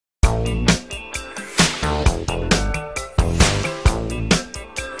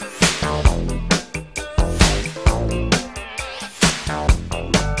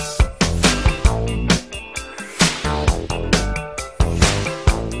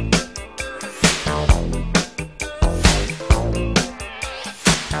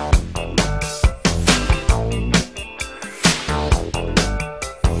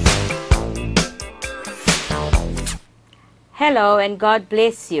Hello and God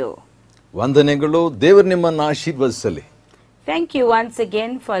bless you. ವಂದನೆಗಳು. ದೇವರು ನಿಮ್ಮನ್ನು ಆಶೀರ್ವದಿಸಲಿ. Thank you once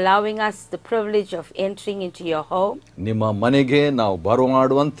again for allowing us the privilege of entering into your home. ನಿಮ್ಮ ಮನೆಗೆ ನಾವು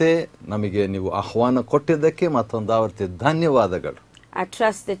ಬರಮಾಡುವಂತೆ ನಮಗೆ ನೀವು ಆಹ್ವಾನ ಕೊಟ್ಟಿದ್ದಕ್ಕೆ ಮತ್ತೊಂದು ಆವರ್ತಿ ಧನ್ಯವಾದಗಳು. I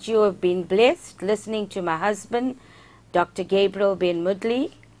trust that you have been blessed listening to my husband, Dr. Gabriel Ben Mudli.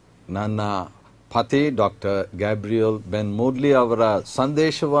 ನನ್ನ ಪತಿ ಡಾಕ್ಟರ್ ಗ್ಯಾಬ್ರಿಯಲ್ ಬೆನ್ ಮೂಡ್ಲಿ ಅವರ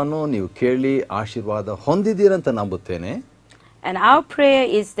ಸಂದೇಶವನ್ನು ನೀವು ಕೇಳಿ ಆಶೀರ್ವಾದ ಹೊಂದಿದ್ದೀರಂತ ನಂಬುತ್ತೇನೆ. And our prayer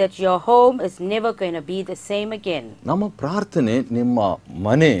is that your home is never going to be the same again. ನಮ್ಮ ಪ್ರಾರ್ಥನೆ ನಿಮ್ಮ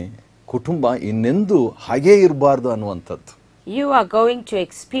ಮನೆ ಕುಟುಂಬ ಇನ್ನೆಂದೂ ಹಾಗೇ ಇರಬಾರ್ದು ಅನ್ನುವಂಥದ್ದು. You are going to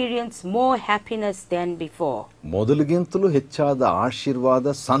experience more happiness than before. ಮೊದಲಿಗಿಂತಲೂ ಹೆಚ್ಚಾದ ಆಶೀರ್ವಾದ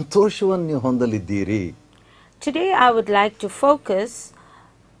ಸಂತೋಷವನ್ನು ನೀವು ಹೊಂದಲಿದ್ದೀರಿ. Today I would like to focus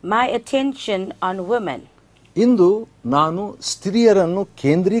my attention on women. ಇಂದು ನಾನು ಸ್ತ್ರೀಯರನ್ನು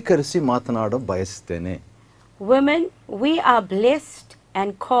ಕೇಂದ್ರೀಕರಿಸಿ ಮಾತನಾಡ ಬಯಸುತ್ತೇನೆ. Women, we are blessed and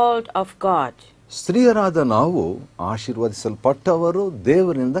called of God. ಸ್ತ್ರೀಯರಾದ ನಾವು ಆಶೀರ್ವದಿಸಲ್ಪಟ್ಟವರು,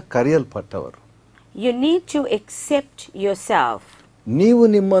 ದೇವರಿಂದ ಕರೆಯಲ್ಪಟ್ಟವರು. You need to accept yourself. ನೀವು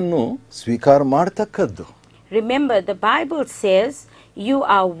ನಿಮ್ಮನ್ನು ಸ್ವೀಕಾರ ಮಾಡತಕ್ಕದ್ದು. Remember, the Bible says you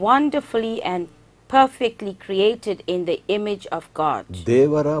are wonderfully and perfectly created in the image of God.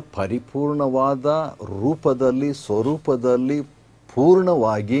 ದೇವರ ಪರಿಪೂರ್ಣವಾದ ರೂಪದಲ್ಲಿ, ಸ್ವರೂಪದಲ್ಲಿ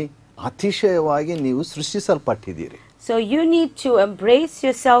ಪೂರ್ಣವಾಗಿ ಅತಿಶಯವಾಗಿ ನೀವು ಸೃಷ್ಟಿಸಲ್ಪಟ್ಟಿದ್ದೀರಿ. So you need to embrace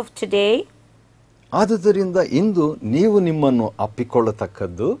yourself today. ಆದುದರಿಂದ ಇಂದು ನೀವು ನಿಮ್ಮನ್ನು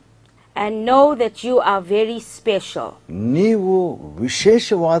ಅಪ್ಪಿಕೊಳ್ಳತಕ್ಕದ್ದು. And know that you are very special. ನೀವು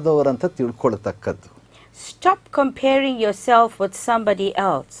ವಿಶೇಷವಾದವರಂತ ತಿಳ್ಕೊಳ್ಳತಕ್ಕದ್ದು. Stop comparing yourself with somebody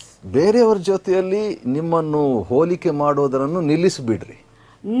else. ಬೇರೆಯವರ ಜೊತೆಯಲ್ಲಿ ನಿಮ್ಮನ್ನು ಹೋಲಿಕೆ ಮಾಡೋದನ್ನು ನಿಲ್ಲಿಸಿಬಿಡ್ರಿ.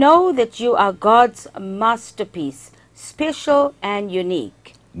 Know that you are God's masterpiece, special and unique.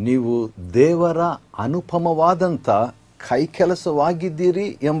 ನೀವು ದೇವರ ಅನುಪಮವಾದಂಥ ಕೈಕೆಲಸವಾಗಿದ್ದೀರಿ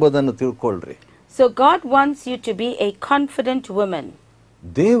ಎಂಬುದನ್ನು ತಿಳ್ಕೊಳ್ರಿ. So God wants you to be a confident woman.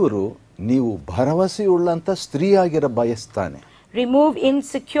 ದೇವರು ನೀವು ಭರವಸೆಯುಳ್ಳಂಥ ಸ್ತ್ರೀಯಾಗಿರ ಬಯಸ್ತಾನೆ. Remove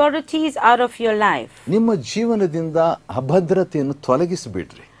insecurities out of your life. ನಿಮ್ಮ ಜೀವನದಿಂದ ಅಭದ್ರತೆಯನ್ನು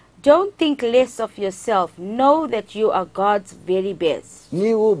ತೊಲಗಿಸಿಬಿಡ್ರಿ. Don't think less of yourself. Know that you are God's very best.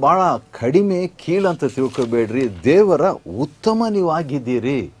 ನೀವು ಬಹಳ ಕಡಿಮೆ ಕೀಳಂತ ತಿಳ್ಕೊಬೇಡ್ರಿ. ದೇವರ ಉತ್ತಮ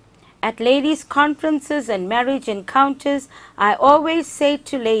ನೀವಾಗಿದ್ದೀರಿ. At ladies' conferences and marriage encounters, I always say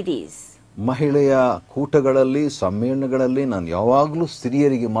to ladies, ಮಹಿಳೆಯ ಕೂಟಗಳಲ್ಲಿ, ಸಮ್ಮೇಳನಗಳಲ್ಲಿ ನಾನು ಯಾವಾಗಲೂ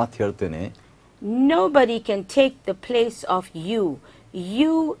ಸ್ತ್ರೀಯರಿಗೆ ಮಾತು ಹೇಳ್ತೇನೆ. nobody can take the place of you.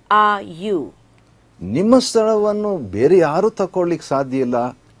 You are you. ನಿಮ್ಮ ಸ್ಥಳವನ್ನು ಬೇರೆ ಯಾರು ತಕೊಳ್ಳಿಕ್ಕೆ ಸಾಧ್ಯ ಇಲ್ಲ.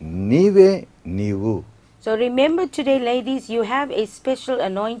 ನೀವೇ ನೀವು. So remember today, ladies, you have a special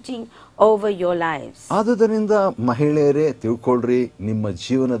anointing over your lives. ಆದುದರಿಂದ ಮಹಿಳೆಯರೇ ತಿಳ್ಕೊಳ್ರಿ, ನಿಮ್ಮ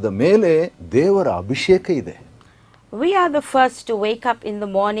ಜೀವನದ ಮೇಲೆ ದೇವರ ಅಭಿಷೇಕ ಇದೆ. We are the first to wake up in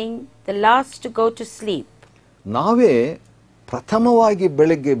the morning, the last to go to sleep. ನಾವೇ ಪ್ರಥಮವಾಗಿ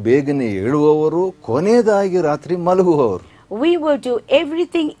ಬೆಳಗ್ಗೆ ಬೇಗನೆ ಏಳುವವರು, ಕೊನೆಯದಾಗಿ ರಾತ್ರಿ ಮಲಗುವವರು. We will do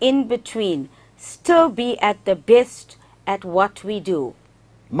everything in between, still be at the best at what we do.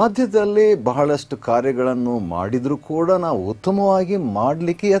 ಮಧ್ಯದಲ್ಲಿ ಬಹಳಷ್ಟು ಕಾರ್ಯಗಳನ್ನು ಮಾಡಿದರೂ ಕೂಡ ನಾವು ಉತ್ತಮವಾಗಿ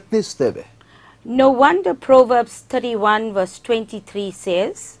ಮಾಡಲಿಕ್ಕೆ ಯತ್ನಿಸ್ತೇವೆ. No wonder Proverbs 31 verse 23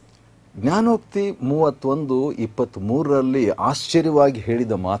 says, ಜ್ಞಾನೋಕ್ತಿ 31:23ರಲ್ಲಿ ಆಶ್ಚರ್ಯವಾಗಿ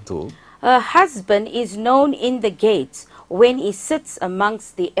ಹೇಳಿದ ಮಾತು, a husband is known in the gates when he sits amongst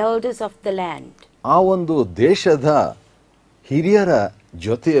the elders of the land. ಆ ಒಂದು ದೇಶದ ಹಿರಿಯರ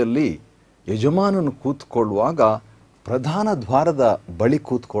ಜೊತೆಯಲ್ಲಿ ಯಜಮಾನನು ಕೂತ್ಕೊಳ್ಳುವಾಗ ಪ್ರಧಾನ ದ್ವಾರದ ಬಳಿ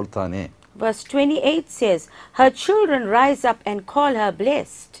ಕೂತ್ಕೊಳ್ತಾನೆ. Verse 28 says, her children rise up and call her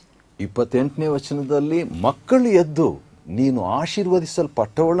blessed. 28ನೇ ವಚನದಲ್ಲಿ ಮಕ್ಕಳು ಎದ್ದು ನೀನು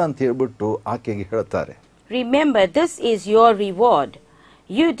ಆಶೀರ್ವದಿಸಲ್ಪಟ್ಟವಳು ಅಂತ ಹೇಳ್ಬಿಟ್ಟು ಆಕೆಗೆ ಹೇಳ್ತಾರೆ. Remember, this is your reward.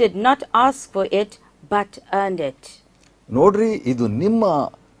 You did not ask for it, but earned it. ನೋಡ್ರಿ, ಇದು ನಿಮ್ಮ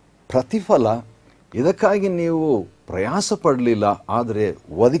ಪ್ರತಿಫಲ. ಇದಕ್ಕಾಗಿ ನೀವು ಪ್ರಯಾಸ ಪಡಲಿಲ್ಲ, ಆದರೆ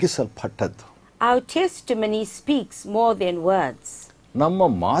ಒದಗಿಸಲ್ಪಟ್ಟದ್ದು. Our testimony speaks more than words. ನಮ್ಮ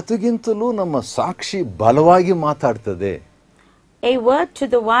ಮಾತುಗಿಂತಲೂ ನಮ್ಮ ಸಾಕ್ಷಿ ಬಲವಾಗಿ ಮಾತಾಡ್ತದೆ. A word to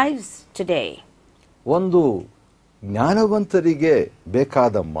the wives today. ಒಂದು ಜ್ಞಾನವಂತರಿಗೆ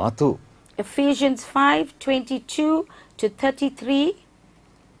ಬೇಕಾದ ಮಾತು. Ephesians 5:22 to 33.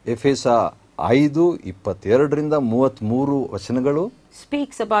 ಎಫೆಸ 5:22-33 ವಚನಗಳು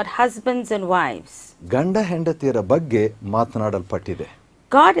speaks about husbands and wives. ಗಂಡ ಹೆಂಡತಿಯರ ಬಗ್ಗೆ ಮಾತನಾಡಲ್ಪಟ್ಟಿದೆ.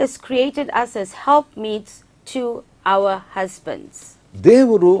 God has created us as helpmeets to our husbands.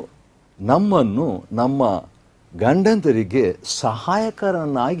 ದೇವರು ನಮ್ಮನ್ನು ನಮ್ಮ ಗಂಡಂದರಿಗೆ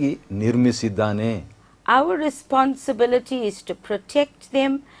ಸಹಾಯಕರನ್ನಾಗಿ ನಿರ್ಮಿಸಿದ್ದಾನೆ. Our responsibility is to protect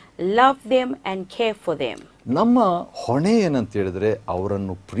them, love them and care for them. ನಮ್ಮ ಹೊಣೆ ಏನಂತ ಹೇಳಿದ್ರೆ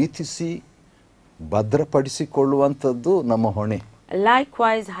ಅವರನ್ನು ಪ್ರೀತಿಸಿ ಭದ್ರಪಡಿಸಿಕೊಳ್ಳುವಂಥದ್ದು ನಮ್ಮ ಹೊಣೆ.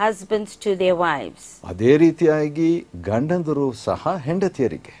 Likewise, husbands to their wives. ಅದೇ ರೀತಿಯಾಗಿ ಗಂಡಂದರು ಸಹ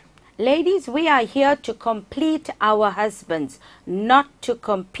ಹೆಂಡತಿಯರಿಗೆ. Ladies, we are here to complete our husbands, not to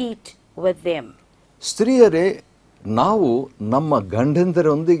compete with them. ಸ್ತ್ರೀಯರೇ, ನಾವು ನಮ್ಮ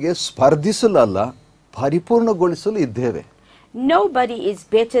ಗಂಡಂದರೊಂದಿಗೆ ಸ್ಪರ್ಧಿಸಲಲ್ಲ, ಪರಿಪೂರ್ಣಗೊಳಿಸಲು ಇದ್ದೇವೆ. Nobody is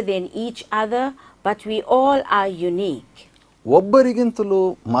better than each other, but we all are unique. ಒಬ್ಬರಿಗಿಂತಲೂ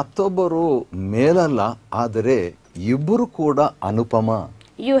ಮತ್ತೊಬ್ಬರು ಮೇಲಲ್ಲ, ಆದರೆ ಇಬ್ಬರು ಕೂಡ ಅನುಪಮ.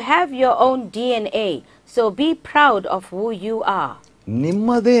 You have your own DNA, so be proud of who you are.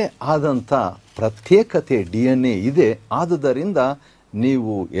 ನಿಮ್ಮದೇ ಆದಂಥ ಪ್ರತ್ಯೇಕತೆ DNA ಇದೆ, ಆದುದರಿಂದ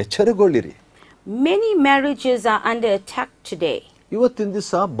ನೀವು ಎಚ್ಚರಗೊಳ್ಳಿರಿ. Many marriages are under attack today. ಇವತ್ತಿನ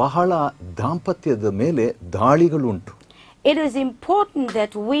ದಿವಸ ಬಹಳ ದಾಂಪತ್ಯದ ಮೇಲೆ ದಾಳಿಗಳುಂಟು. It is important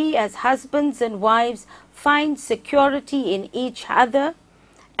that we as husbands and wives find security in each other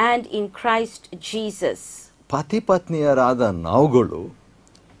and in Christ Jesus. ಪತಿ ಪತ್ನಿಯರಾದ ನಾವುಗಳು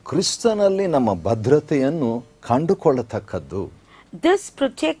ಕ್ರಿಸ್ತನಲ್ಲಿ ನಮ್ಮ ಭದ್ರತೆಯನ್ನು ಕಂಡುಕೊಳ್ಳತಕ್ಕದ್ದು. This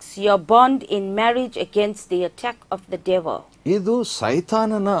protects your bond in marriage against the attack of the devil. ಇದು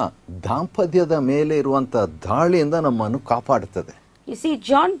ಸೈತಾನನ ದಾಂಪತ್ಯದ ಮೇಲೆ ಇರುವಂತ ದಾಳಿಯಿಂದ ನಮ್ಮನ್ನು ಕಾಪಾಡುತ್ತದೆ. You see,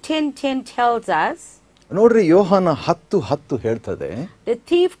 John 10:10 tells us, ನೋಡ್ರಿ, ಯೋಹಾನ 10:10 ಹೇಳ್ತದೆ, the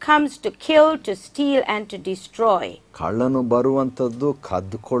thief comes to kill, to steal and to destroy. ಕಳ್ಳನು ಬರುವಂತದ್ದು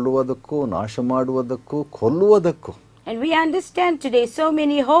ಕದ್ದುಕೊಳ್ಳುವುದಕ್ಕೂ, ನಾಶ ಮಾಡುವುದಕ್ಕೂ, ಕೊಲ್ಲುವುದಕ್ಕೂ. And we understand today so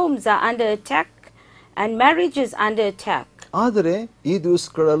many homes are under attack and marriages under attack. ಆದರೆ ಈ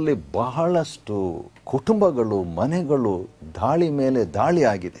ದಿವಸಗಳಲ್ಲಿ ಬಹಳಷ್ಟು ಕುಟುಂಬಗಳು, ಮನೆಗಳು ದಾಳಿ ಮೇಲೆ ದಾಳಿ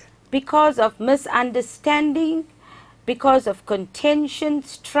ಆಗಿದೆ. Because of misunderstanding, because of contention,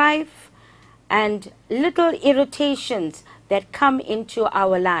 strife and little irritations that come into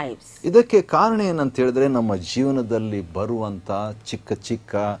our lives. ಇದಕ್ಕೆ ಕಾರಣ ಏನಂತ ಹೇಳಿದ್ರೆ, ನಮ್ಮ ಜೀವನದಲ್ಲಿ ಬರುವಂತ ಚಿಕ್ಕ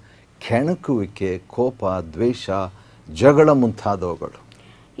ಚಿಕ್ಕ ಕೆಣಕುವಿಕೆ, ಕೋಪ, ದ್ವೇಷ, ಜಗಳ ಮುಂತಾದವುಗಳು.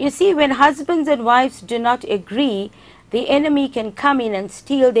 You see, when husbands and wives do not agree, the enemy can come in and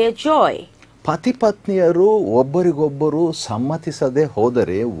steal their joy. ಪತಿ ಪತ್ನಿಯರು ಒಬ್ಬರಿಗೊಬ್ಬರು ಸಮ್ಮತಿಸದೆ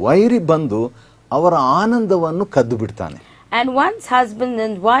ಹೋದರೆ ವೈರಿ ಬಂದು ಅವರ ಆನಂದವನ್ನು ಕದ್ದು ಬಿಡ್ತಾನೆ. And once husbands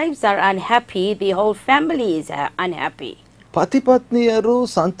and wives are unhappy, the whole family is unhappy. ಪತಿ ಪತ್ನಿಯರು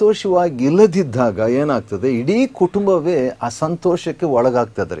ಸಂತೋಷವಾಗಿ ಇಲ್ಲದಿದ್ದಾಗ ಏನಾಗ್ತದೆ, ಇಡೀ ಕುಟುಂಬವೇ ಅಸಂತೋಷಕ್ಕೆ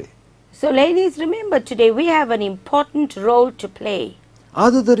ಒಳಗಾಗ್ತದೆ. So ladies, remember today we have an important role to play.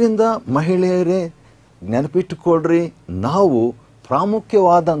 ಆದುದರಿಂದ ಮಹಿಳೆಯರೇ ನೆನಪಿಟ್ಟುಕೊಳ್ಳ್ರಿ, ನಾವು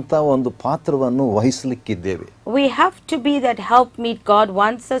ಪ್ರಾಮುಖ್ಯವಾದಂತ ಒಂದು ಪಾತ್ರವನ್ನು ವಹಿಸಲಿಕ್ಕಿದ್ದೇವೆ. We have to be that helpmeet God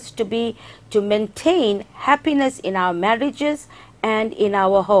wants us to be, to maintain happiness in our marriages and in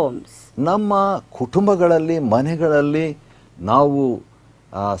our homes. ನಮ್ಮ ಕುಟುಂಬಗಳಲ್ಲಿ, ಮನೆಗಳಲ್ಲಿ ನಾವು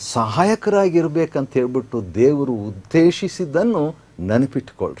ಸಹಾಯಕರಾಗಿರ್ಬೇಕಂತ ಹೇಳ್ಬಿಟ್ಟು ದೇವರು ಉದ್ದೇಶಿಸಿದ್ದನ್ನು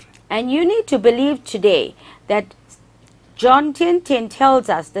ನೆನಪಿಟ್ಟುಕೊಳ್ಳ್ರಿ. And you need to believe today that John 10:10 tells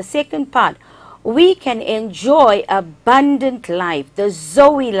us, the second part, we can enjoy abundant life, the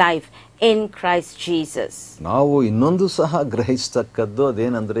Zoe life in Christ Jesus. ನಾವು ಇನ್ನೊಂದು ಸಹ ಗ್ರಹಿಸತಕ್ಕದ್ದು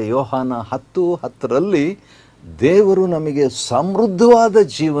ಅದೇನೆಂದರೆ, ಯೋಹಾನ 10:10ರಲ್ಲಿ ದೇವರು ನಮಗೆ ಸಮೃದ್ಧವಾದ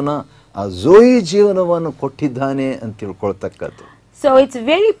ಜೀವನ, ಆ ಝೋಯಿ ಜೀವನವನ್ನು ಕೊಟ್ಟಿದ್ದಾನೆ ಅಂತ ತಿಳ್ಕೊಳ್ತಕ್ಕದ್ದು. So it's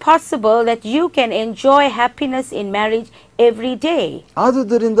very possible that you can enjoy happiness in marriage every day.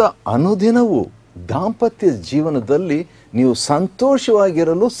 ಆದುದರಿಂದ ಅನುದಿನವೂ ದಾಂಪತ್ಯ ಜೀವನದಲ್ಲಿ ನೀವು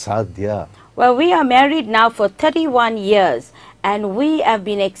ಸಂತೋಷವಾಗಿರಲು ಸಾಧ್ಯ. Well, we are married now for 31 years and we have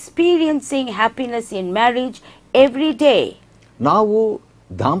been experiencing happiness in marriage every day. ನಾವು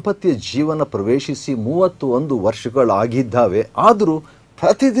ದಾಂಪತ್ಯ ಜೀವನ ಪ್ರವೇಶಿಸಿ 31 ವರ್ಷಗಳಾಗಿದ್ದಾವೆ, ಆದರೂ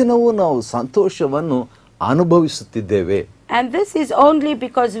ಪ್ರತಿದಿನವೂ ನಾವು ಸಂತೋಷವನ್ನು ಅನುಭವಿಸುತ್ತಿದ್ದೇವೆ. And this is only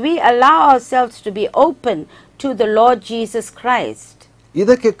because we allow ourselves to be open to the Lord Jesus Christ.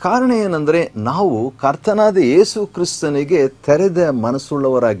 ಇದಕ್ಕೆ ಕಾರಣ ಏನಂದ್ರೆ, ನಾವು ಕರ್ತನಾದ ಯೇಸು ಕ್ರಿಸ್ತನಿಗೆ ತೆರೆದ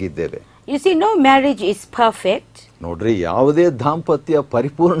ಮನಸ್ಸುಳ್ಳವರಾಗಿದ್ದೇವೆ. You see, no marriage is perfect. ನೋಡ್ರಿ, ಯಾವುದೇ ದಾಂಪತ್ಯ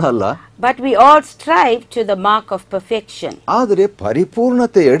ಪರಿಪೂರ್ಣ ಅಲ್ಲ. But we all strive to the mark of perfection. ಆದರೆ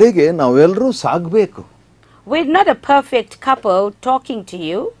ಪರಿಪೂರ್ಣತೆ ಎಡೆಗೆ ನಾವೆಲ್ಲರೂ ಸಾಗಬೇಕು. We're not a perfect couple talking to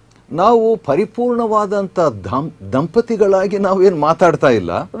you. ನಾವು ಪರಿಪೂರ್ಣವಾದಂತ ದಂಪತಿಗಳಾಗಿ ನಾವೇನು ಮಾತಾಡ್ತಾ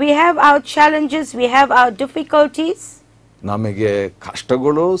ಇಲ್ಲ. We have our challenges, we have our difficulties. ನಮಗೆ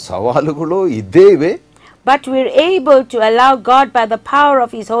ಕಷ್ಟಗಳು, ಸವಾಲುಗಳು ಇದ್ದೇ ಇವೆ. But we're able to allow God by the power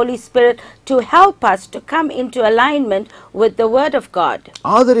of His Holy Spirit to help us to come into alignment with the Word of God.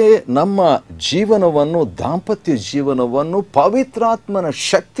 ಆದರೆ ನಮ್ಮ ಜೀವನವನ್ನು, ದಾಂಪತ್ಯ ಜೀವನವನ್ನು ಪವಿತ್ರಾತ್ಮನ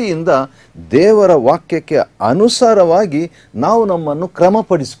ಶಕ್ತಿಯಿಂದ ದೇವರ ವಾಕ್ಯಕ್ಕೆ ಅನುಸಾರವಾಗಿ ನಾವು ನಮ್ಮನ್ನು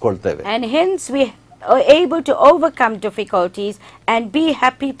ಕ್ರಮಪಡಿಸಿಕೊಳ್ತೇವೆ. And hence we able to overcome difficulties and be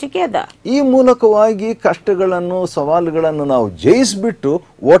happy together. ಈ ಮೂಲಕವಾಗಿ ಕಷ್ಟಗಳನ್ನು ಸವಾಲುಗಳನ್ನು ನಾವು ಜಯಿಸಿಬಿಟ್ಟು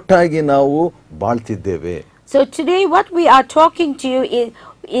ಒಟ್ಟಾಗಿ ನಾವು ಬಾಳ್ತಿದ್ದೇವೆ. So today what we are talking to you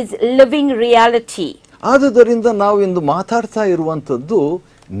is living reality. ಆದುದರಿಂದ ನಾವು ಇಂದು ಮಾತಾಡ್ತಾ ಇರುವಂಥದ್ದು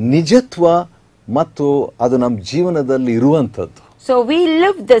ನಿಜತ್ವ ಮತ್ತು ಅದು ನಮ್ಮ ಜೀವನದಲ್ಲಿ ಇರುವಂಥದ್ದು. So we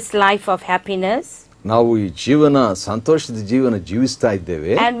live this life of happiness. ನಾವು ಈ ಸಂತೋಷದ ಜೀವನ ಜೀವಿಸ್ತಾ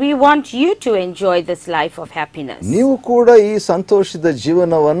ಇದ್ದೇವೆ. And we want you to enjoy this life of happiness. ನೀವು ಕೂಡ ಈ ಸಂತೋಷದ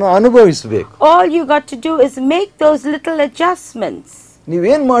ಜೀವನವನ್ನು ಅನುಭವಿಸಬೇಕು. All you got to do is make those little adjustments.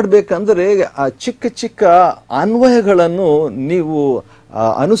 ನೀವೇನ್ ಮಾಡ್ಬೇಕಂದ್ರೆ ಆ ಚಿಕ್ಕ ಚಿಕ್ಕ ಅನ್ವಯಗಳನ್ನು ನೀವು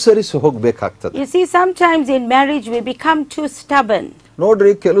ಅನುಸರಿಸಿ ಹೋಗ್ಬೇಕಾಗ್ತದೆ. You see, sometimes in marriage we become too stubborn.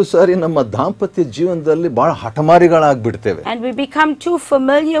 ನೋಡ್ರಿ, ಕೆಲವು ಸಾರಿ ನಮ್ಮ ದಾಂಪತ್ಯ ಜೀವನದಲ್ಲಿ ಬಹಳ ಹಠಮಾರಿಗಳಾಗ್ಬಿಡ್ತೇವೆ. And we become too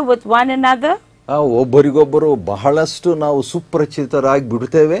familiar with one another. ಒಬ್ಬರಿಗೊಬ್ಬರು ಬಹಳಷ್ಟು ನಾವು ಸುಪರಿಚಿತರಾಗಿ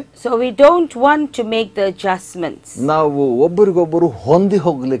ಬಿಡುತ್ತೇವೆ. So we don't want to make the adjustments. ನಾವು ಒಬ್ಬರಿಗೊಬ್ಬರು ಹೊಂದಿ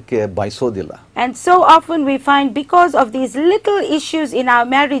ಹೋಗ್ಲಿಕ್ಕೆ ಬಯಸೋದಿಲ್ಲ. And so often we find, because of these little issues in our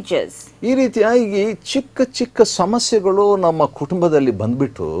marriages, ಈ ರೀತಿಯಾಗಿ ಚಿಕ್ಕ ಚಿಕ್ಕ ಸಮಸ್ಯೆಗಳು ನಮ್ಮ ಕುಟುಂಬದಲ್ಲಿ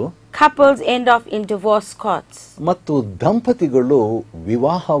ಬಂದ್ಬಿಟ್ಟು couples end up in divorce courts. ಮತ್ತು ದಂಪತಿಗಳು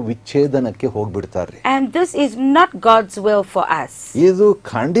ವಿವಾಹ ವಿಚ್ಛೇದನಕ್ಕೆ ಹೋಗ್ಬಿಡ್ತಾರೆ. And this is not God's will for us. ಇದು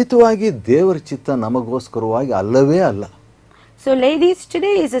ಖಂಡಿತವಾಗಿ ದೇವರ ಚಿತ್ತ ನಮಗೋಸ್ಕರವಾಗಿ ಅಲ್ಲವೇ ಅಲ್ಲ. So ladies,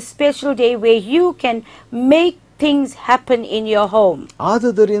 today is a special day where you can make things happen in your home.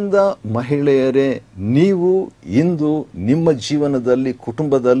 ಆದುದರಿಂದ ಮಹಿಳೆಯರೇ, ನೀವು ಇಂದು ನಿಮ್ಮ ಜೀವನದಲ್ಲಿ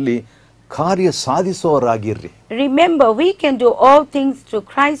ಕುಟುಂಬದಲ್ಲಿ ಕಾರ್ಯ ಸಾಧಿಸುವವರಾಗಿರ್ರಿ. Remember, we can do all things through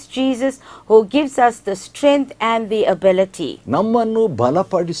Christ Jesus, who gives us the strength and the ability. ನಮ್ಮನ್ನು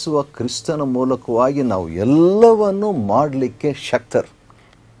ಬಲಪಡಿಸುವ ಕ್ರಿಸ್ತನ ಮೂಲಕವಾಗಿ ನಾವು ಎಲ್ಲವನ್ನು ಮಾಡಲಿಕ್ಕೆ ಶಕ್ತರು.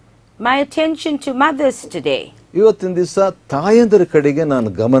 My attention to mothers today. ಇವತ್ತಿನ ದಿವಸ ತಾಯಂದಿರ ಕಡೆಗೆ ನಾನು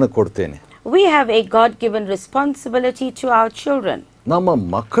ಗಮನ ಕೊಡ್ತೇನೆ. We have a God-given responsibility to our children. ನಮ್ಮ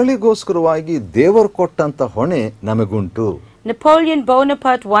ಮಕ್ಕಳಿಗೋಸ್ಕರವಾಗಿ ದೇವರು ಕೊಟ್ಟಂತ ಹೊಣೆ ನಮಗುಂಟು. Napoleon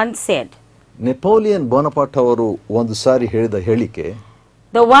Bonaparte once said, Napoleon ಬೋನಪಾರ್ಟ್ ಅವರು ಒಂದು ಸಾರಿ ಹೇಳಿದ ಹೇಳಿಕೆ,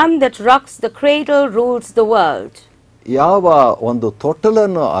 "The one that rocks the cradle rules the world." ಯಾವ ಒಂದು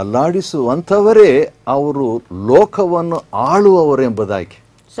ತೊಟ್ಟಲನ್ನು ಅಲ್ಲಾಡಿಸುವಂತವರೇ ಅವರು ಲೋಕವನ್ನು ಆಳುವವರೆಂಬುದಾಗಿ.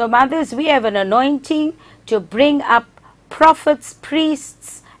 So mothers, we have an anointing to bring up prophets, priests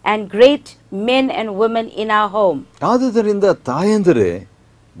and great men and women in our home. ಆದುದರಿಂದ ತಾಯಂದಿರೇ,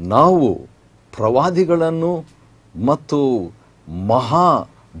 ನಾವು ಪ್ರವಾದಿಗಳನ್ನು ಮತ್ತು ಮಹಾ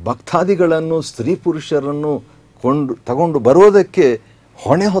ಭಕ್ತಾದಿಗಳನ್ನು, ಸ್ತ್ರೀ ಪುರುಷರನ್ನು ತಗೊಂಡು ಬರೋದಕ್ಕೆ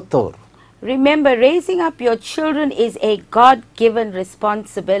ಹೊಣೆ ಹೊತ್ತವರು. Remember, raising up your children is a God-given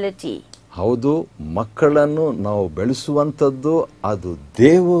responsibility. ಹೌದು, ಮಕ್ಕಳನ್ನು ನಾವು ಬೆಳೆಸುವಂಥದ್ದು ಅದು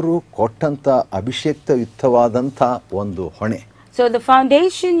ದೇವರು ಕೊಟ್ಟಂತ ಅಭಿಷೇಕ್ತಯುಕ್ತವಾದಂಥ ಒಂದು ಹೊಣೆ. So the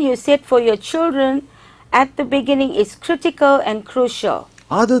foundation you set for your children at the beginning is critical and crucial.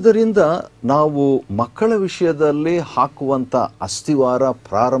 ಆದುದರಿಂದ ನಾವು ಮಕ್ಕಳ ವಿಷಯದಲ್ಲಿ ಹಾಕುವಂತ ಅಸ್ತಿವಾರ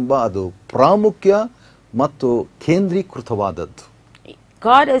ಪ್ರಾರಂಭ ಅದು ಪ್ರಾಮುಖ್ಯ ಮತ್ತು ಕೇಂದ್ರೀಕೃತವಾದದ್ದು.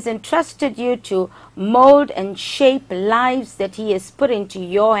 God has entrusted you to mold and shape lives that He has put into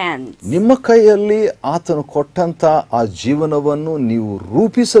your hands. ನಿಮ್ಮ ಕೈಯಲ್ಲಿ ಆತನು ಕೊಟ್ಟಂತ ಆ ಜೀವನವನ್ನು ನೀವು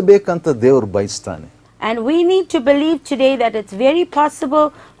ರೂಪಿಸಬೇಕಂತ ದೇವರು ಬಯಸ್ತಾನೆ. And we need to believe today that it's very possible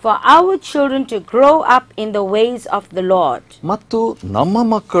for our children to grow up in the ways of the Lord. ಮತ್ತು ನಮ್ಮ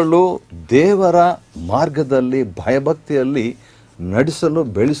ಮಕ್ಕಳು ದೇವರ ಮಾರ್ಗದಲ್ಲಿ ಭಯಭಕ್ತಿಯಲ್ಲಿ ನಡೆಸಲು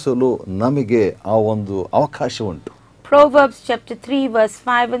ಬೆಳೆಸಲು ನಮಗೆ ಆ ಒಂದು ಅವಕಾಶ ಉಂಟು. Proverbs chapter 3 verse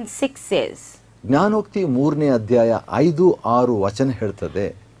 5 and 6 says, ಜ್ಞಾನೋಕ್ತಿ 3ನೇ ಅಧ್ಯಾಯ 5-6 ವಚನ ಹೇಳ್ತದೆ,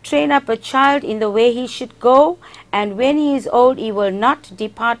 Train up a child in the way he should go, and when he is old he will not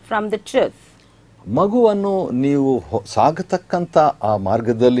depart from the truth. ಮಗುವನ್ನು ನೀವು ಸಾಗತಕ್ಕಂತ ಆ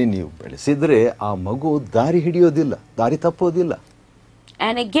ಮಾರ್ಗದಲ್ಲಿ ನೀವು ಬೆಳೆಸಿದ್ರೆ ಆ ಮಗು ದಾರಿ ಹಿಡಿಯೋದಿಲ್ಲ, ದಾರಿ ತಪ್ಪೋದಿಲ್ಲ.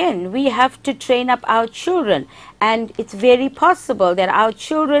 And again, we have to train up our children, and it's very possible that our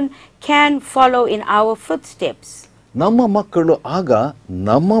children can follow in our footsteps. ನಮ್ಮ ಮಕ್ಕಳು ಆಗ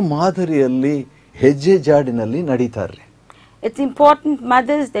ನಮ್ಮ ಮಾದರಿಯಲ್ಲಿ ಹೆಜ್ಜೆ ಜಾಡಿನಲ್ಲಿ ನಡೀತಾರೆ. It's important,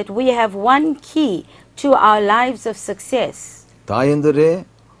 mothers, that we have one key to our lives of success. ತಾಯಂದಿರೇ,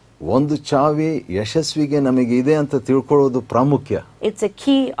 ಒಂದು ಚಾವಿ ಯಶಸ್ವಿಗೆ ನಮಗೆ ಇದೆ ಅಂತ ತಿಳ್ಕೊಳ್ಳೋದು ಪ್ರಾಮುಖ್ಯ. It's a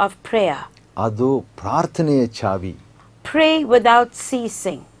key of prayer. ಅದು ಪ್ರಾರ್ಥನೆಯ ಚಾವಿ. Pray without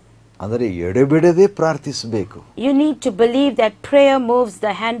ceasing. ಅಂದರೆ ಎಡೆಬಿಡದೆ ಪ್ರಾರ್ಥಿಸಬೇಕು. You need to believe that prayer moves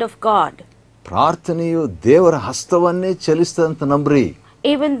the hand of God. ಪ್ರಾರ್ಥನೆಯು ದೇವರ ಹಸ್ತವನ್ನೇ ಚಲಿಸ್ತದಂತ ನಂಬ್ರಿ.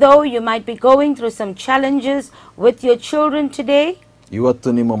 Even though you might be going through some challenges with your children today, ಇವತ್ತು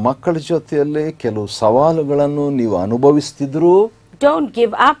ನಿಮ್ಮ ಮಕ್ಕಳ ಜೊತೆಯಲ್ಲಿ ಕೆಲವು ಸವಾಲುಗಳನ್ನು ನೀವು ಅನುಭವಿಸ್ತಿದ್ರು, don't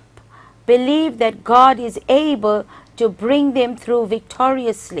give up. Believe that God is able to bring them through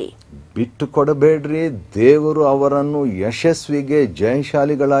victoriously. ಬಿಟ್ಟು ಕೊಡಬೇಡ್ರಿ. ದೇವರು ಅವರನ್ನು ಯಶಸ್ವಿಗೆ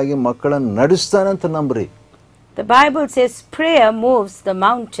ಜಯಶಾಲಿಗಳಾಗಿ ಮಕ್ಕಳನ್ನು ನಡೆಸ್ತಾನಂತ ನಂಬ್ರಿ. The Bible says prayer moves the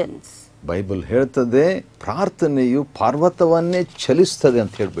mountains. Bible ಹೇಳ್ತದೆ ಪ್ರಾರ್ಥನೆಯು ಪರ್ವತವನ್ನೇ ಚಲಿಸ್ತದೆ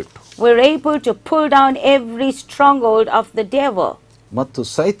ಅಂತ ಹೇಳ್ಬಿಟ್ಟು. We're able to pull down every stronghold of the devil. ಮತ್ತು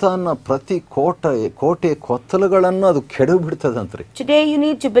ಸೈತಾನ ಪ್ರತಿ ಕೋಟೆ ಕೊತ್ತಲುಗಳನ್ನು ಅದು ಕೆಡವಿಬಿಡ್ತದಂತ್ರಿ. Today you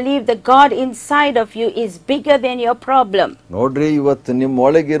need to believe that God inside of you is bigger than your problem. ನೋಡ್ರಿ, ಇವತ್ತು ನಿಮ್ಮ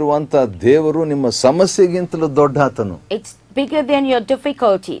ಒಳಗಿರುವಂತ ದೇವರು ನಿಮ್ಮ ಸಮಸ್ಯೆಗಿಂತಲೂ ದೊಡ್ಡ ಆತನು. It's bigger than your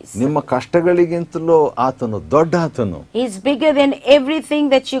difficulties. ನಿಮ್ಮ ಕಷ್ಟಗಳಿಗಿಂತಲೂ ಆತನು ದೊಡ್ಡ ಆತನು. He's bigger than everything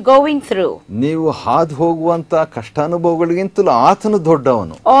that you're going through. ನೀವು ಹಾದು ಹೋಗುವಂತ ಕಷ್ಟಾನುಭವಗಳಿಗಿಂತಲೂ ಆತನು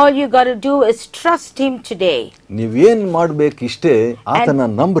ದೊಡ್ಡವನು. All you got to do is trust him today. ನೀವೇನ್ ಮಾಡ್ಬೇಕಿಷ್ಟೇ ಆತನ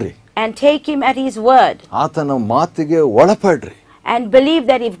ನಂಬ್ರಿ. And take him at his word. ಆತನ ಮಾತಿಗೆ ಒಳಪಡ್ರಿ. And believe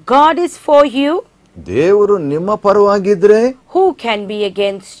that if God is for you, ದೇವರು ನಿಮ್ಮ ಪರವಾಗಿದ್ರೆ who can be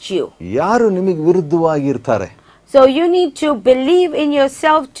against you? ಯಾರು ನಿಮಗೆ ವಿರುದ್ಧವಾಗಿರ್ತಾರೆ? So you need to believe in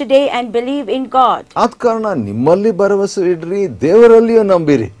yourself today and believe in God. ಆದ ಕಾರಣ ನಿಮ್ಮಲ್ಲಿ ಭರವಸೆ ಇಡ್ರಿ, ದೇವರಲ್ಲಿಯೂ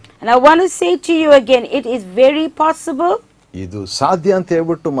ನಂಬಿರಿ. And I want to say to you again, it is very possible ಇದು ಸಾಧ್ಯ ಅಂತ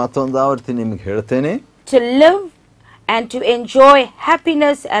ಹೇಳ್ಬಿಟ್ಟು ಮತ್ತೊಂದು ಆವರ್ತಿ ನಿಮಗೆ ಹೇಳ್ತೇನೆ. to live and to enjoy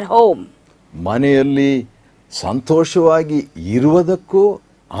happiness at home. ಮನೆಯಲ್ಲಿ ಸಂತೋಷವಾಗಿ ಇರುವುದಕ್ಕೂ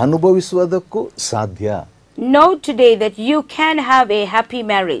ಅನುಭವಿಸುವುದಕ್ಕೂ ಸಾಧ್ಯ. Know today that you can have a happy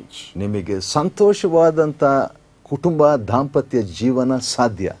marriage. ನಿಮಗೆ ಸಂತೋಷವಾದಂತ ಕುಟುಂಬ ದಾಂಪತ್ಯ ಜೀವನ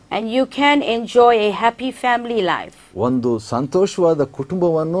ಸಾಧ್ಯ. And you can enjoy a happy family life. ಒಂದು ಸಂತೋಷವಾದ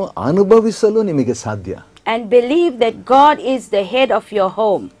ಕುಟುಂಬವನ್ನು ಅನುಭವಿಸಲು ನಿಮಗೆ ಸಾಧ್ಯ. And believe that God is the head of your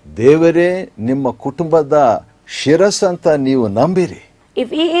home. ದೇವರೇ ನಿಮ್ಮ ಕುಟುಂಬದ ಶಿರಸ್ ಅಂತ ನೀವು ನಂಬಿರಿ. If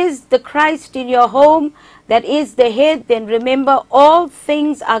he is the Christ in your home, that is the head, then remember all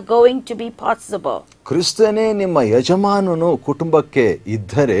things are going to be possible. ಕ್ರಿಸ್ತನೇ ನಿಮ್ಮ ಯಜಮಾನನು ಕುಟುಂಬಕ್ಕೆ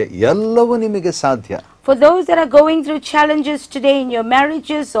ಇದ್ದರೆ ಎಲ್ಲವೂ ನಿಮಗೆ ಸಾಧ್ಯ. For those that are going through challenges today in your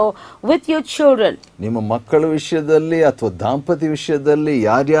marriages or with your children, ನಿಮ್ಮ ಮಕ್ಕಳ ವಿಷಯದಲ್ಲಿ ಅಥವಾ ದಾಂಪತ್ಯ ವಿಷಯದಲ್ಲಿ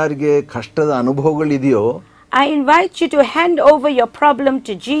ಯಾರ್ಯಾರಿಗೆ ಕಷ್ಟದ ಅನುಭವಗಳಿದೆಯೋ I invite you to hand over your problem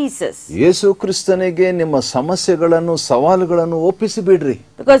to Jesus. ಯೇಸು ಕ್ರಿಸ್ತನಿಗೆ ನಿಮ್ಮ ಸಮಸ್ಯೆಗಳನ್ನು ಸವಾಲುಗಳನ್ನು ಒಪ್ಪಿಸಿ ಬಿಡ್ರಿ.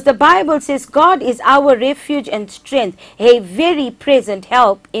 Because the Bible says God is our refuge and strength, a very present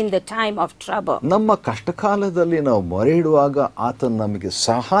help in the time of trouble. ನಮ್ಮ ಕಷ್ಟಕಾಲದಲ್ಲಿ ನಾವು ಮೊರೆ ಇಡುವಾಗ ಆತನು ನಮಗೆ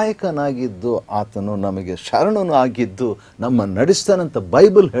ಸಹಾಯಕನಾಗಿದ್ದು ಆತನು ನಮಗೆ ಶರಣನು ಆಗಿದ್ದು ನಮ್ಮ ನಡೆಸ್ತಾನಂತ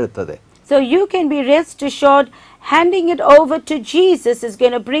ಬೈಬಲ್ ಹೇಳ್ತದೆ. So you can be rest assured, handing it over to Jesus is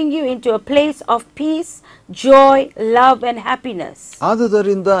going to bring you into a place of peace, joy, love and happiness.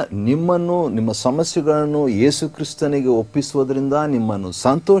 ಆದುದರಿಂದ ನಿಮ್ಮನ್ನು ನಿಮ್ಮ ಸಮಸ್ಯೆಗಳನ್ನು ಯೇಸು ಕ್ರಿಸ್ತನಿಗೆ ಒಪ್ಪಿಸುವುದರಿಂದ ನಿಮ್ಮನ್ನು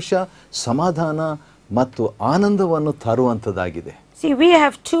ಸಂತೋಷ, ಸಮಾಧಾನ ಮತ್ತು ಆನಂದವನ್ನು ತರುವಂತದಾಗಿದೆ. See, we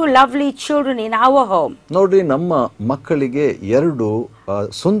have two lovely children in our home. ನೋಡ್ರಿ, ನಮ್ಮ ಮಕ್ಕಳಿಗೆ ಎರಡು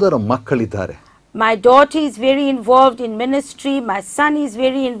ಸುಂದರ ಮಕ್ಕಳಿದ್ದಾರೆ. My daughter is very involved in ministry. My son is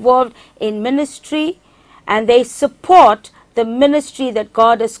very involved in ministry. And they support the ministry that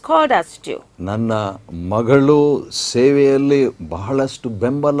God has called us to. ನನ್ನ ಮಗಳು ಸೇವೆಯಲ್ಲಿ ಬಹಳಷ್ಟು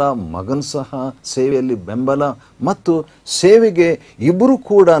ಬೆಂಬಲ, ಮಗನ ಸಹ ಸೇವೆಯಲ್ಲಿ ಬೆಂಬಲ ಮತ್ತು ಸೇವೆಗೆ ಇಬ್ಬರು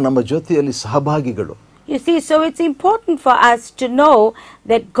ಕೂಡ ನಮ್ಮ ಜೊತೆಯಲ್ಲಿ ಸಹಭಾಗಿಗಳು. You see, so it's important for us to know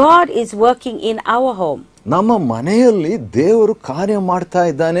that God is working in our home. ನಮ್ಮ ಮನೆಯಲ್ಲಿ ದೇವರು ಕಾರ್ಯ ಮಾಡ್ತಾ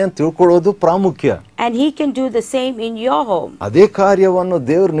ಇದ್ದಾನೆ ಅಂತ ತಿಳ್ಕೊಳ್ಳೋದು ಪ್ರಾಮುಖ್ಯ. And he can do the same in your home. ಅದೇ ಕಾರ್ಯವನ್ನು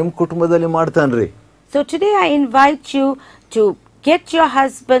ದೇವರು ನಿಮ್ಮ ಕುಟುಂಬದಲ್ಲಿ ಮಾಡ್ತಾನ್ರಿ. So today I invite you to get your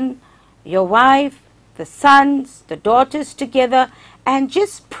husband, your wife, the sons, the daughters together and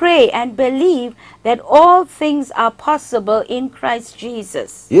just pray and believe that all things are possible in Christ Jesus.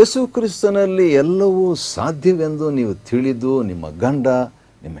 ಯೇಸು ಕ್ರಿಸ್ತನಲ್ಲಿ ಎಲ್ಲವೂ ಸಾಧ್ಯವೆಂದು ನೀವು ತಿಳಿದು ನಿಮ್ಮ ಗಂಡ,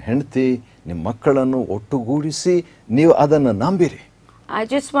 ನಿಮ್ಮ ಹೆಂಡತಿ, ನಿಮ್ಮ ಮಕ್ಕಳನ್ನು ಒಟ್ಟುಗೂಡಿಸಿ ನೀವು ಅದನ್ನು ನಂಬಿರಿ. I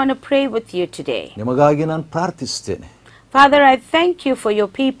just want to pray with you today. ನಿಮಗಾಗಿ ನಾನು ಪ್ರಾರ್ಥಿಸ್ತೇನೆ. Father, I thank you for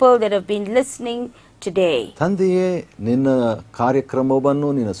your people that have been listening today. ತಂದೆಯೇ, ನಿನ್ನ ಕಾರ್ಯಕ್ರಮವನ್ನು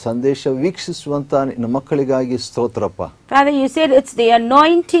ನಿನ್ನ ಸಂದೇಶ ವೀಕ್ಷಿಸುವಂತ ನಿನ್ನ ಮಕ್ಕಳಿಗಾಗಿ ಸ್ತೋತ್ರಪ್ಪ. Father, you said it's the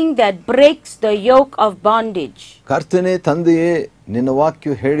anointing that breaks the yoke of bondage. ಕರ್ತನೇ, ತಂದೆಯೇ, ನಿನ್ನ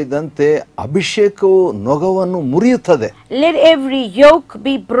ವಾಕ್ಯ ಹೇಳಿದಂತೆ ಅಭಿಷೇಕವು ನೊಗವನ್ನು ಮುರಿಯುತ್ತದೆ. Let every yoke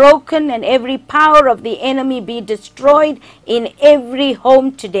be broken and every power of the enemy be destroyed in every home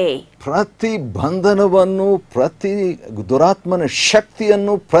today. ಪ್ರತಿ ಬಂಧನವನ್ನು, ಪ್ರತಿ ದುರಾತ್ಮನ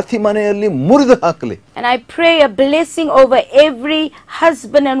ಶಕ್ತಿಯನ್ನು ಪ್ರತಿ ಮನೆಯಲ್ಲಿ ಮುರಿದು ಹಾಕಲಿ. And I pray a blessing over every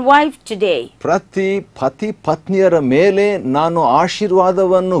husband and wife today. ಪ್ರತಿ ಪತಿ ಪತ್ನಿಯರ ಮೇಲೆ ಮೇಲೆ ನಾನು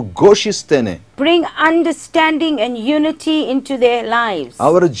ಆಶೀರ್ವಾದವನ್ನು ಘೋಷಿಸ್ತೇನೆ. Bring understanding and unity into their lives.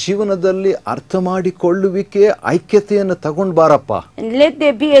 ಅವರ ಜೀವನದಲ್ಲಿ ಅರ್ಥ ಮಾಡಿಕೊಳ್ಳುವಿಕೆ ಐಕ್ಯತೆಯನ್ನು ತಗೊಂಡು ಬಾರಪ್ಪ. And let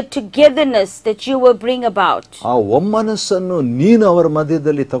there be a togetherness that you will bring about. ಆ ಒಮ್ಮನಸ್ಸನ್ನು ನೀನು ಅವರ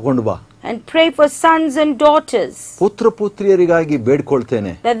ಮಧ್ಯದಲ್ಲಿ ತಗೊಂಡು ಬಾ. And pray for sons and daughters. ಪುತ್ರ ಪುತ್ರಿಯರಿಗಾಗಿ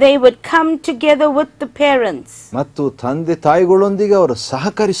ಬೇಡ್ಕೊಳ್ತೇನೆ. That they would come together with the parents. ಮತ್ತು ತಂದೆ ತಾಯಿಗಳೊಂದಿಗೆ ಅವರು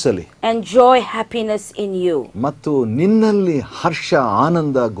ಸಹಕರಿಸಲಿ. Enjoy happiness in you. ಮತ್ತು ನಿನ್ನಲ್ಲಿ ಹರ್ಷ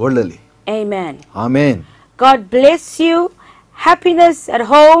ಆನಂದಗೊಳ್ಳಲಿ. Amen. Amen. God bless you. Happiness at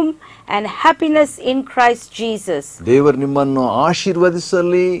home and happiness in Christ Jesus. ದೇವರು ನಿಮ್ಮನ್ನು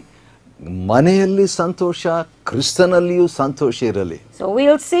ಆಶೀರ್ವದಿಸಲಿ. ಮನೆಯಲ್ಲಿ ಸಂತೋಷ, ಕ್ರಿಸ್ತನಲ್ಲಿಯೂ ಸಂತೋಷ ಇರಲಿ. So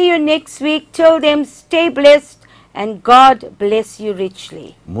we'll see you next week. Till then, stay blessed and God bless you richly.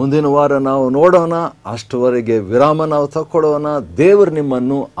 ಮುಂದಿನ ವಾರ ನಾವು ನೋಡೋಣ. ಅಷ್ಟುವರೆಗೆ ವಿರಾಮ ನಾವು ತಕ್ಕೊಳ್ಳೋಣ. ದೇವರು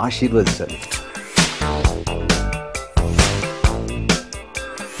ನಿಮ್ಮನ್ನು ಆಶೀರ್ವದಿಸಲಿ.